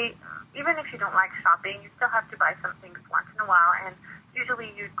usually, even if you don't like shopping, you still have to buy some things once in a while, and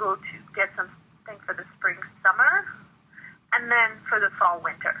usually you go to get something for the spring, summer, and then for the fall,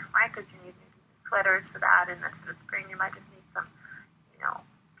 winter, right? Because you need sweaters for that, and then for the spring you might just need some,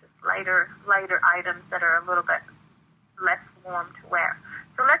 just lighter items that are a little bit less warm to wear.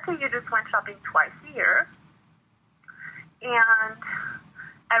 So let's say you just went shopping twice a year, and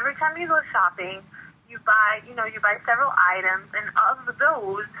every time you go shopping, you buy several items, and of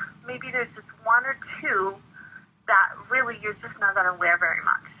those, maybe there's just one or two that really you're just not going to wear very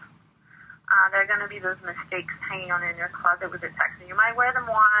much. There are going to be those mistakes hanging on in your closet with the text. And you might wear them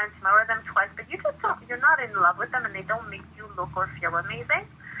once, you might wear them twice, but you're not in love with them, and they don't make you look or feel amazing.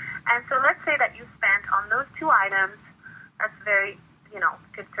 And so let's say that you spent on those two items, that's very,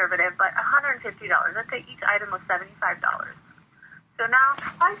 conservative, but $150. Let's say each item was $75. So So now,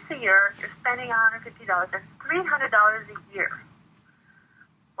 twice a year, you're spending $150. That's $300 a year.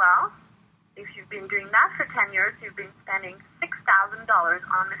 Well, if you've been doing that for 10 years, you've been spending $6,000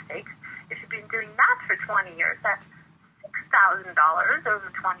 on mistakes. If you've been doing that for 20 years, that's $6,000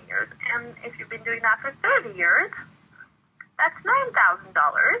 over 20 years. And if you've been doing that for 30 years, that's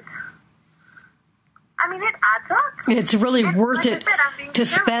 $9,000. I mean, it adds up. It's really worth it to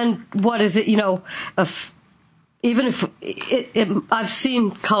spend, what is it, even if I've seen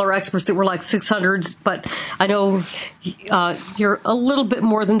color experts that were like 600s, but I know you're a little bit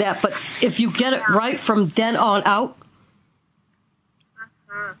more than that. But if you get it right from then on out,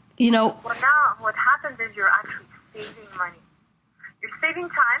 Well, now what happens is you're actually saving money. You're saving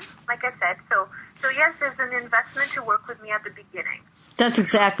time, like I said. So yes, there's an investment to work with me at the beginning. That's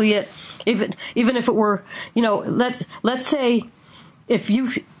exactly it. Even if it were, let's say if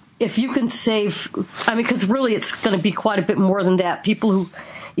you can save, because really it's going to be quite a bit more than that. People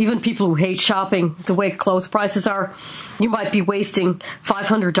who hate shopping the way clothes prices are, you might be wasting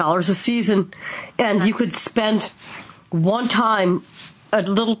 $500 a season, and you could spend one time a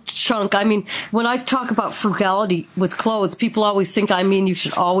little chunk. When I talk about frugality with clothes, people always think you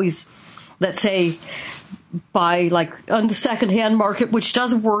should always, let's say, buy like on the secondhand market, which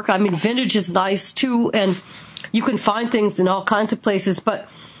doesn't work. Vintage is nice too, and you can find things in all kinds of places. But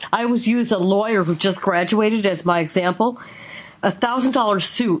I always use a lawyer who just graduated as my example. $1,000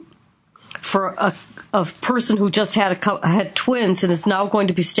 suit for a person who just had twins and is now going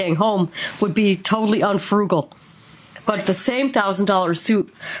to be staying home would be totally unfrugal. But the same $1,000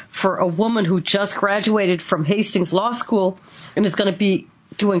 suit for a woman who just graduated from Hastings Law School and is going to be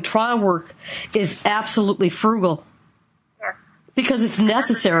doing trial work is absolutely frugal. Yes. Because it's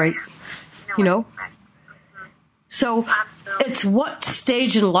necessary, So it's what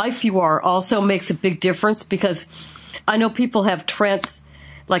stage in life you are also makes a big difference, because I know people have times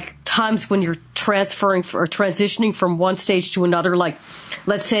when you're transferring or transitioning from one stage to another. Like,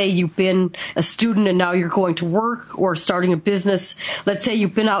 let's say you've been a student and now you're going to work or starting a business. Let's say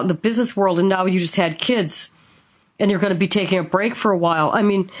you've been out in the business world and now you just had kids and you're going to be taking a break for a while.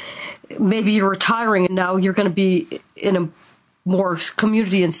 Maybe you're retiring and now you're going to be in a more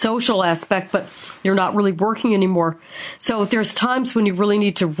community and social aspect, but you're not really working anymore. So there's times when you really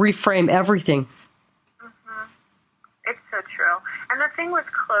need to reframe everything. It's so true. And the thing with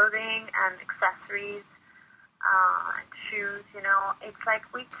clothing and accessories and shoes, it's like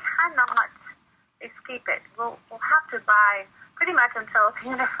we cannot escape it. We'll have to buy pretty much until the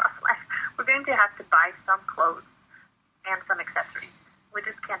end of our life. We're going to have to buy some clothes and some accessories. We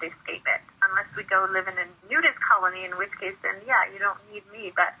just can't escape it unless we go live in a nudist colony, in which case then, yeah, you don't need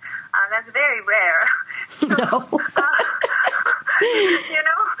me. But that's very rare. No.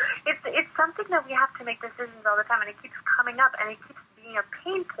 It's something that we have to make decisions all the time, and it keeps coming up, and it keeps being a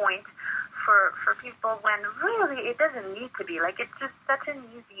pain point for people when really it doesn't need to be. Like, it's just such an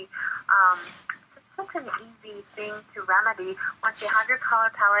easy thing to remedy once you have your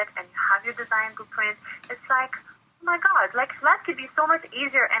color palette and you have your design blueprint. It's like, oh my God, like life could be so much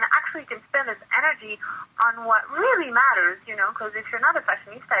easier, and actually you can spend this energy on what really matters, because if you're not a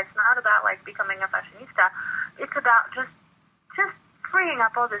fashionista, it's not about like becoming a fashionista. It's about just freeing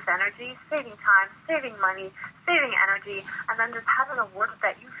up all this energy, saving time, saving money, saving energy, and then just having a work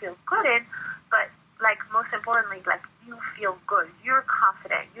that you feel good in, but like most importantly, like you feel good, you're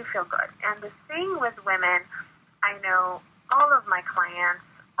confident, you feel good. And the thing with women, I know all of my clients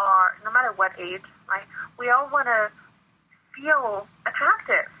are, no matter what age, right, we all want to feel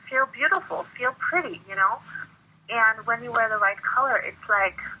attractive, feel beautiful, feel pretty, and when you wear the right color, it's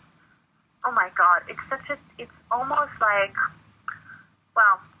like, oh my God, it's almost like,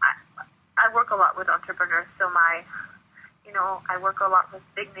 well, I work a lot with entrepreneurs, so I work a lot with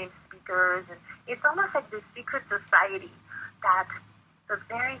big name speakers, and it's almost like this secret society that the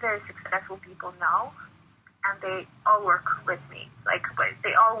very, very successful people know, and they all work with me. Like,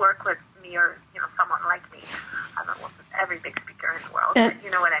 they all work with me or, someone like me. I don't work with every big speaker in the world, but you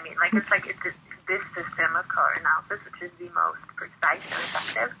know what I mean? Like, it's this system of color analysis, which is the most precise and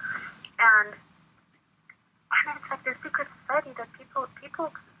effective. And it's like this secret society that people,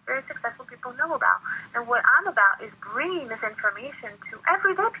 very successful people know about. And what I'm about is bringing this information to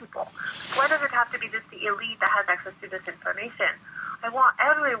everyday people. Why does it have to be just the elite that has access to this information? I want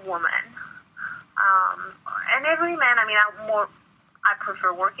every woman, and every man. I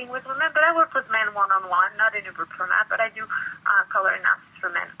prefer working with women, but I work with men one-on-one, not in a group format, but I do color analysis for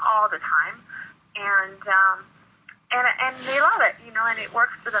men all the time. And they love it, and it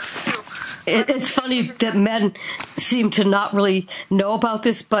works for them too. It's funny that men seem to not really know about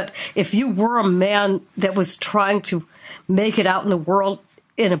this, but if you were a man that was trying to make it out in the world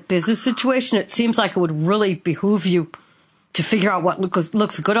in a business situation, it seems like it would really behoove you to figure out what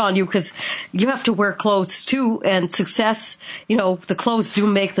looks good on you, because you have to wear clothes too, and success, the clothes do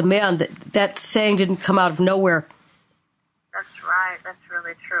make the man. That saying didn't come out of nowhere. That's right. That's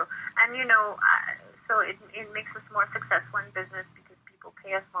really true. And, so it makes us more successful in business because people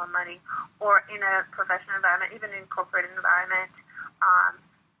pay us more money, or in a professional environment, even in corporate environment.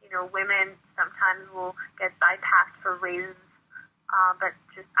 Women sometimes will get bypassed for raises, but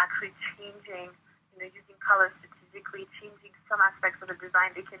just actually changing, using colors strategically, changing some aspects of the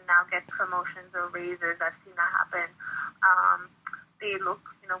design, they can now get promotions or raises. I've seen that happen. We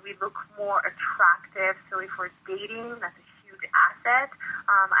look more attractive. So if we're dating, that's a huge asset.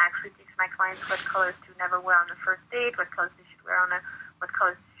 I actually teach my clients what colors to never wear on the first date, what colors they should wear what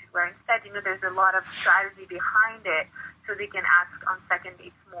colors they should wear instead. There's a lot of strategy behind it, so they can ask on second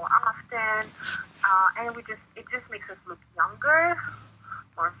dates more often. And it just makes us look younger,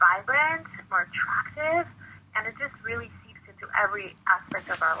 more vibrant, more attractive, and it just really seeps into every aspect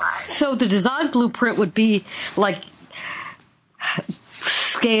of our lives. So the design blueprint would be like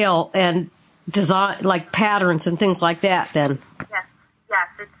scale and design, like patterns and things like that, then? Yes.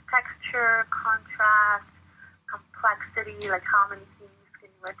 It's texture, contrast, complexity, like how many things can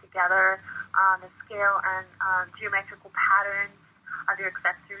you wear together, the scale and geometrical patterns of your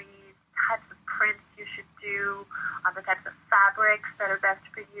accessories, types of prints you should do, the types of fabrics that are best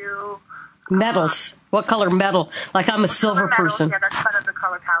for you. Metals. What color metal? Like I'm a silver person. Yeah, that's part of the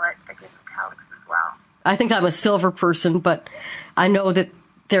color palette that gives metallics as well. I think I'm a silver person, but I know that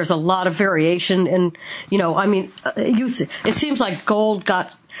there's a lot of variation. And, it seems like gold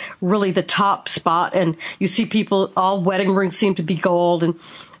got really the top spot. And you see people, all wedding rings seem to be gold.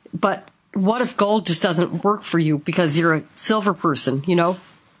 But what if gold just doesn't work for you because you're a silver person,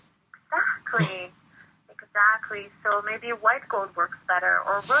 Exactly. So maybe white gold works better,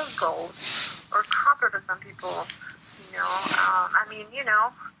 or rose gold, or copper for some people,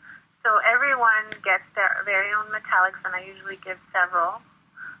 So everyone gets their very own metallics, and I usually give several.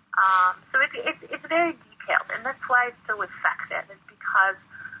 So it's very detailed, and that's why it's so effective. It's because,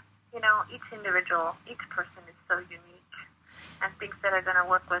 each person is so unique, and things that are going to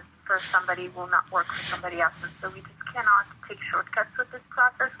work for somebody will not work for somebody else. And so we just cannot take shortcuts with this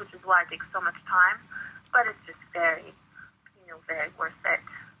process, which is why it takes so much time, but it's just very, very worth it.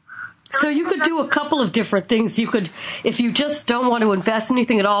 So you could do a couple of different things. You could, if you just don't want to invest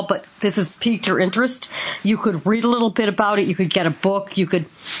anything at all, but this has piqued your interest, you could read a little bit about it. You could get a book. You could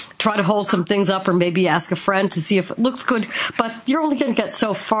try to hold some things up, or maybe ask a friend to see if it looks good. But you're only going to get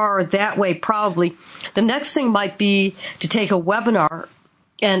so far that way, probably. The next thing might be to take a webinar.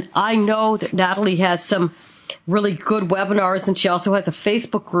 And I know that Natalie has some really good webinars, and she also has a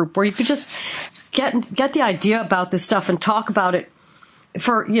Facebook group where you could just get the idea about this stuff and talk about it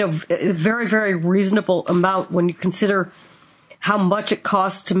for, a very, very reasonable amount when you consider how much it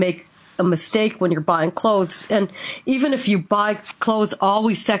costs to make a mistake when you're buying clothes. And even if you buy clothes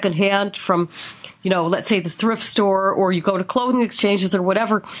always secondhand from, let's say the thrift store, or you go to clothing exchanges or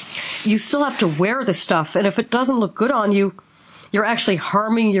whatever, you still have to wear the stuff. And if it doesn't look good on you, you're actually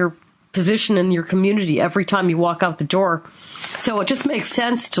harming your position in your community every time you walk out the door. So it just makes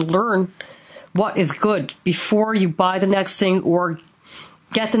sense to learn what is good before you buy the next thing or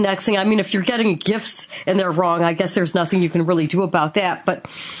get the next thing. I mean, if you're getting gifts and they're wrong, I guess there's nothing you can really do about that. But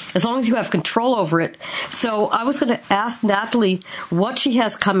as long as you have control over it. So I was going to ask Natalie what she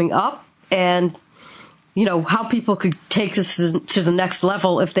has coming up, and, how people could take this to the next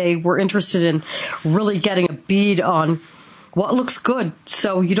level if they were interested in really getting a bead on what looks good,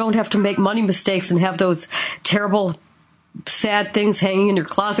 so you don't have to make money mistakes and have those terrible, sad things hanging in your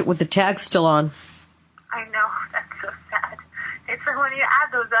closet with the tag still on. I know, that's so sad. It's like when you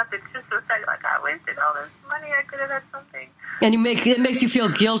add those up, it's just so sad. Like, I wasted all this money. I could have had something. And it makes you feel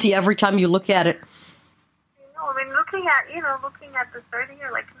guilty every time you look at it. Looking at the 30,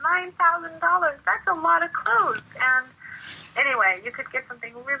 you're like $9,000. That's a lot of clothes. And anyway, you could get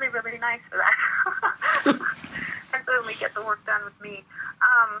something really, really nice for that. And certainly get the work done with me.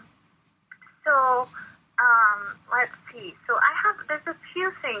 Let's see. So there's a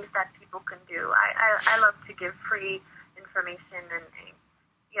few things that people can do. I love to give free information and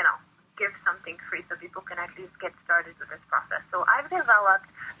give something free so people can at least get started with this process. So I've developed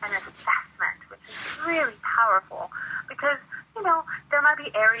an assessment, which is really powerful because, there might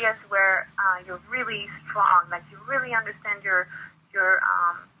be areas where you're really strong, like you really understand your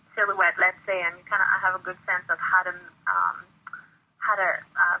silhouette, let's say, and you kind of have a good sense of how to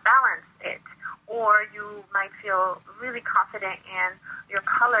balance it. or you might feel really confident in your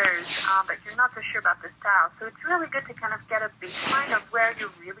colors, but you're not so sure about the style. So it's really good to kind of get a baseline of where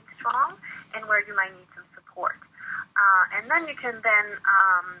you're really strong and where you might need some support. And then you can then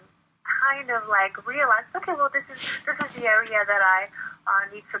kind of like realize, okay, well, this is the area that I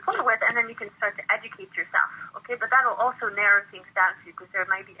need support with, and then you can start to educate yourself, okay? But that'll also narrow things down for you because there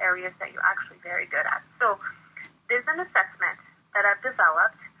might be areas that you're actually very good at. So there's an assessment that I've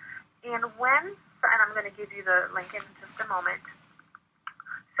developed, and I'm going to give you the link in just a moment.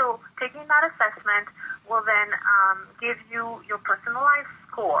 So taking that assessment will then give you your personalized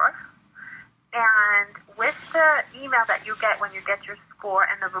score, and with the email that you get when you get your score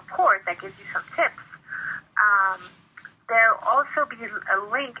and the report that gives you some tips, there'll also be a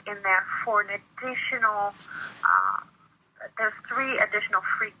link in there for an additional, there's 3 additional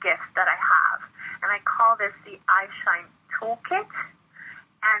free gifts that I have, and I call this the iShine Toolkit.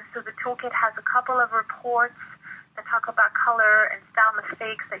 And so the toolkit has a couple of reports that talk about color and style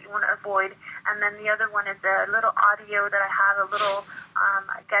mistakes that you want to avoid. And then the other one is a little audio that I have,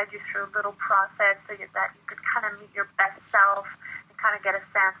 I guide you through a little process so that you could kind of meet your best self and kind of get a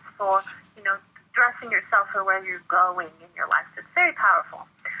sense for, dressing yourself for where you're going in your life. So it's very powerful.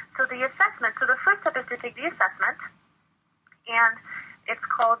 So the assessment, so the first step is to take the assessment, and it's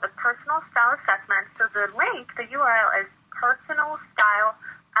called the Personal Style Assessment. So the link, the URL is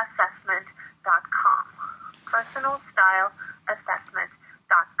personalstyleassessment.com.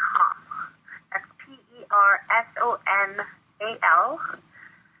 Personalstyleassessment.com. That's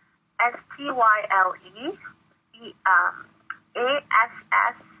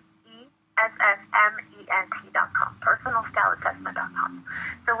Personalstyleassessment.com.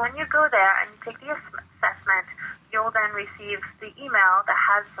 So when you go there and you take the assessment, you'll then receive the email that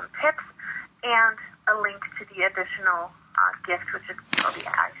has some tips and a link to the additional gift, which is called the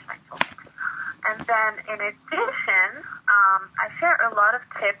iShine Toolkit. And then in addition, I share a lot of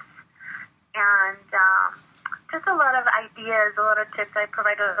tips and just a lot of ideas, a lot of tips. I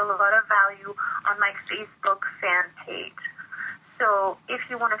provide a lot of value on my Facebook fan page. So if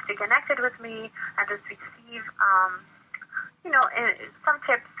you want to stay connected with me and just receive, some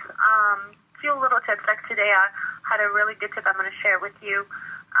tips, few little tips, like today I had a really good tip I'm going to share with you.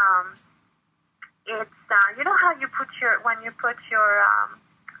 It's, how you when you put your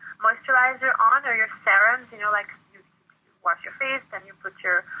moisturizer on or your serums, like you wash your face, then you put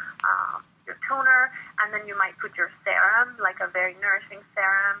your toner, and then you might put your serum, like a very nourishing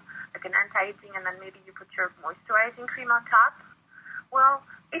serum, like an anti-aging, and then maybe you put your moisturizing cream on top. Well,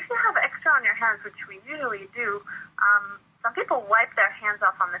 if you have extra on your hands, which we usually do, some people wipe their hands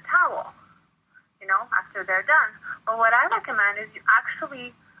off on the towel, after they're done. Well, what I recommend is you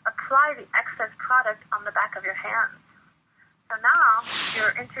actually apply the excess product on the back of your hands. So now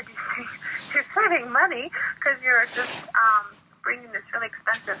you're saving money because you're just bringing this really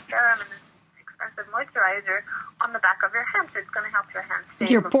expensive serum and this expensive moisturizer on the back of your hands. It's going to help your hands stay.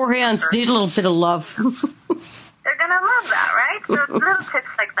 Your poor hands need a little bit of love. They're going to love that, right? So little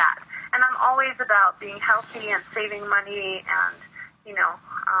tips like that. And I'm always about being healthy and saving money, and,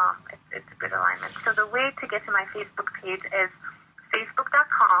 it's a good alignment. So the way to get to my Facebook page is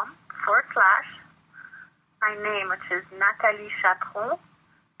facebook.com/my name, which is Nathalie Chaperon,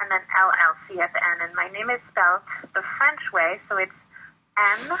 and then LLC at the end. And my name is spelled the French way, so it's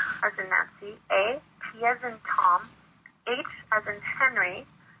N as in Nancy, A, T as in Tom, H as in Henry,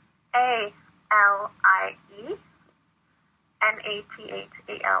 A-L-I-E,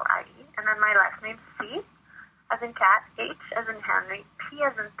 N-A-T-H-A-L-I-E, and then my last name, C as in cat, H as in Henry, P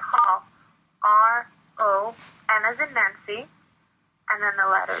as in Paul, R-O-N as in Nancy, and then the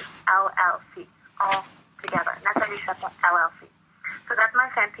letters LLC, all together. Nathalie Chaperon, LLC. So that's my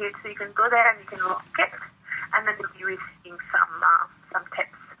fan page, so you can go there and you can look it, and then you'll be receiving some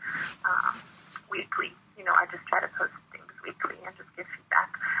tips weekly. I just try to post things weekly and just give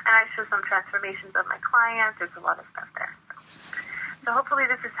feedback. And I show some transformations of my clients. There's a lot of stuff there. So hopefully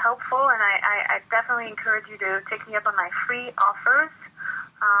this is helpful, and I definitely encourage you to take me up on my free offers.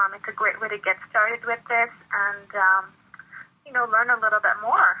 It's a great way to get started with this and, learn a little bit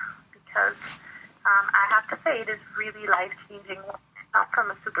more, because I have to say it is really life-changing, not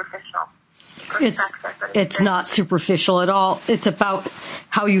from a superficial perspective. It's not superficial at all. It's about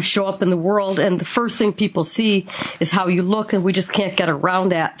how you show up in the world, and the first thing people see is how you look, and we just can't get around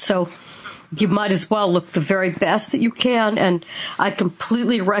that. So you might as well look the very best that you can, and I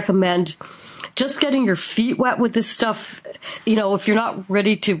completely recommend just getting your feet wet with this stuff. If you're not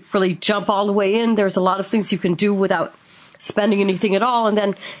ready to really jump all the way in, there's a lot of things you can do without spending anything at all. And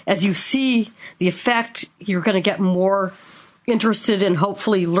then as you see the effect, you're going to get more interested and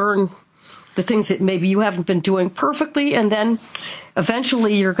hopefully learn the things that maybe you haven't been doing perfectly, and then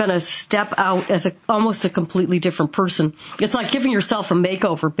eventually you're going to step out as almost a completely different person. It's like giving yourself a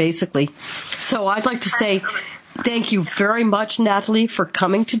makeover, basically. So I'd like to say thank you very much, Natalie, for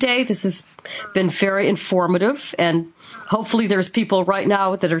coming today. This has been very informative, and hopefully there's people right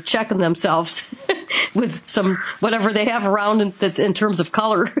now that are checking themselves with some whatever they have around that's in terms of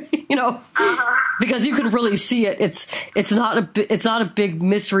color, because you can really see it. It's not a big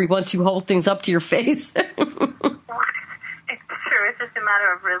mystery once you hold things up to your face. It's true. It's just a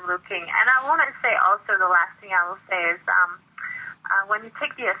matter of really looking. And I want to say also, the last thing I will say is when you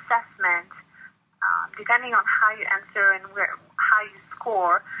take the assessment, depending on how you answer and how you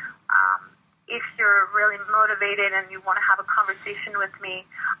score, if you're really motivated and you want to have a conversation with me,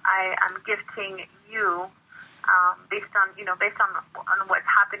 I'm gifting you, based on what's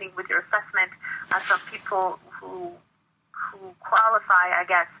happening with your assessment, some people who qualify, I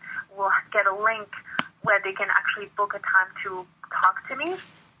guess, will get a link where they can actually book a time to talk to me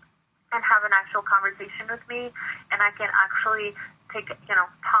and have an actual conversation with me, and I can actually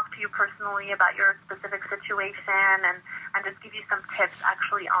talk to you personally about your specific situation and just give you some tips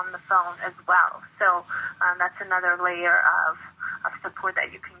actually on the phone as well. So that's another layer of support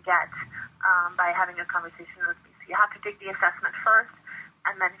that you can get by having a conversation with me. So you have to take the assessment first,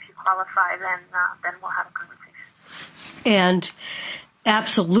 and then if you qualify, then we'll have a conversation. And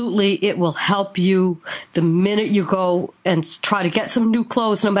absolutely, it will help you the minute you go and try to get some new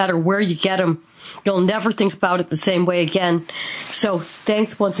clothes, no matter where you get them. You'll never think about it the same way again. So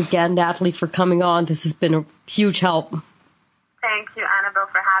thanks once again, Natalie, for coming on. This has been a huge help. Thank you, Annabelle,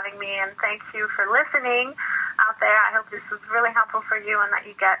 for having me, and thank you for listening out there. I hope this was really helpful for you and that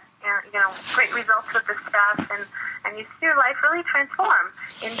you get great results with this stuff and you see your life really transform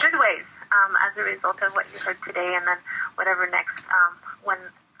in good ways as a result of what you heard today, and then whatever next,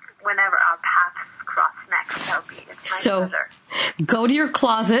 whenever our paths cross next, that'll be it's my pleasure. Go to your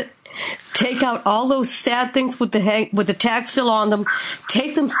closet, take out all those sad things with the tag still on them,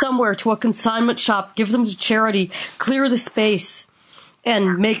 take them somewhere to a consignment shop, give them to charity, clear the space,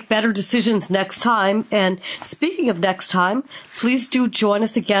 and make better decisions next time. And speaking of next time, please do join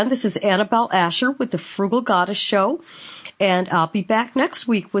us again. This is Annabelle Asher with the Frugal Goddess Show, and I'll be back next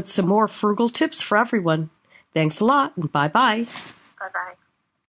week with some more frugal tips for everyone. Thanks a lot, and bye-bye. Bye-bye.